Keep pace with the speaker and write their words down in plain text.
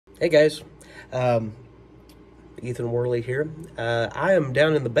Hey guys, um, Ethan Worley here. I am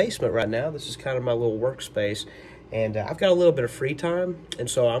down in the basement right now. This is kind of my little workspace, and I've got a little bit of free time, and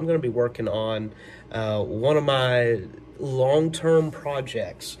so I'm going to be working on one of my long-term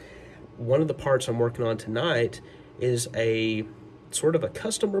projects. One of the parts I'm working on tonight is a sort of a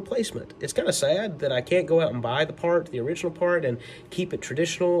custom replacement. It's kind of sad that I can't go out and buy the original part, and keep it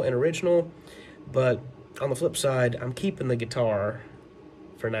traditional and original, but on the flip side, I'm keeping the guitar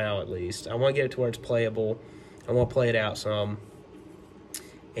for now, at least. I want to get it to where it's playable. I want to play it out some,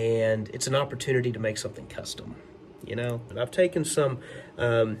 and it's an opportunity to make something custom, you know. And I've taken some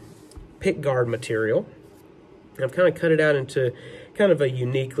pick guard material, and I've kind of cut it out into kind of a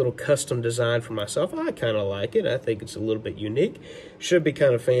unique little custom design for myself. I kind of like it. I think it's a little bit unique. Should be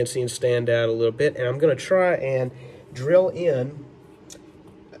kind of fancy and stand out a little bit. And I'm going to try and drill in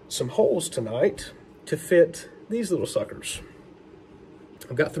some holes tonight to fit these little suckers.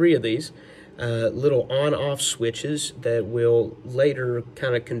 I've got 3 of these little on-off switches that will later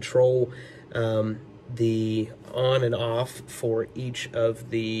kind of control the on and off for each of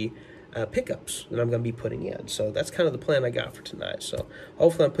the pickups that I'm going to be putting in. So that's kind of the plan I got for tonight. So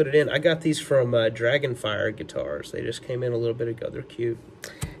hopefully I'll put it in. I got these from Dragonfire guitars. They just came in a little bit ago. They're cute.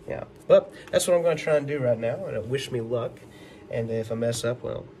 Yeah, but that's what I'm going to try and do right now, and wish me luck. And if I mess up,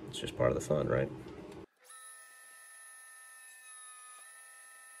 well, it's just part of the fun, right?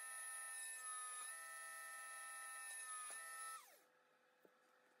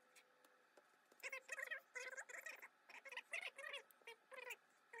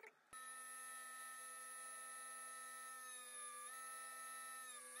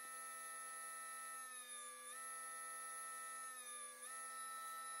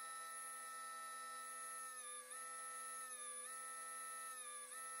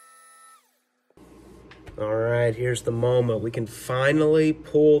 All right, here's the moment. We can finally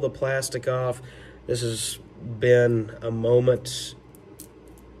pull the plastic off. This has been a moment,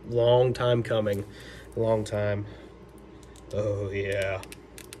 long time coming, long time. Oh, yeah.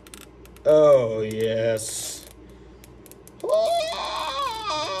 Oh, yes.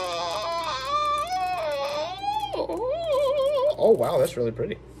 Oh, wow, that's really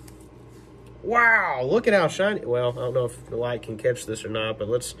pretty. Wow, look at how shiny. Well, I don't know if the light can catch this or not, but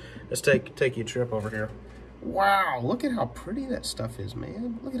let's take you a trip over here. Wow, look at how pretty that stuff is,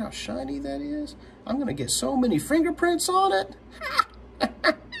 man. Look at how shiny that is. I'm gonna get so many fingerprints on it.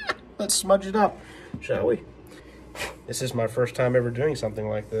 Let's smudge it up, shall we? This is my first time ever doing something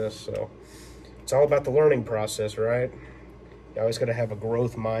like this, so it's all about the learning process, right? You always gotta have a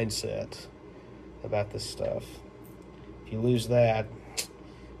growth mindset about this stuff. If you lose that,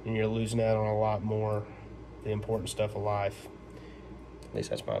 then you're losing out on a lot more the important stuff of life. At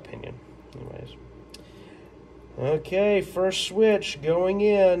least that's my opinion. Anyways. Okay, first switch going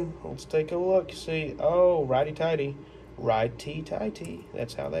in. Let's take a look. See, oh, righty-tighty. Righty-tighty.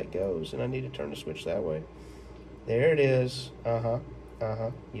 That's how that goes. And I need to turn the switch that way. There it is. Uh-huh.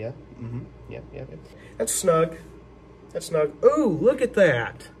 Uh-huh. Yeah. Mm-hmm. Yeah, yeah, yeah. That's snug. That's snug. Ooh, look at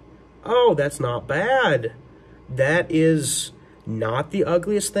that. Oh, that's not bad. That is not the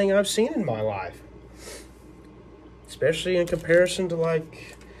ugliest thing I've seen in my life. Especially in comparison to,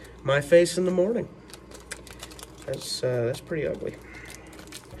 like, my face in the morning. That's pretty ugly.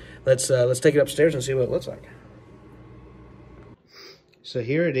 Let's take it upstairs and see what it looks like. So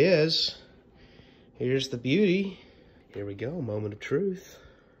here it is. Here's the beauty. Here we go, moment of truth.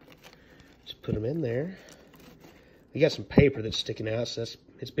 Just put them in there. We got some paper that's sticking out, so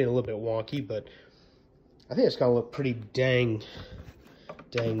it's been a little bit wonky, but I think it's gonna look pretty dang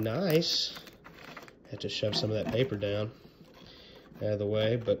nice. Have to shove some of that paper down out of the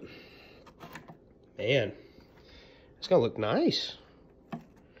way, but man, it's gonna look nice.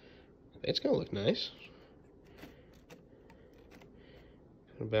 It's gonna look nice.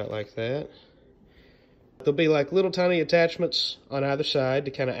 About like that. There'll be like little tiny attachments on either side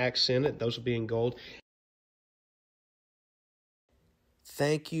to kind of accent it. Those will be in gold.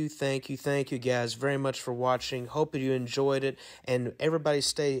 Thank you guys very much for watching. Hope you enjoyed it, and everybody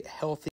stay healthy.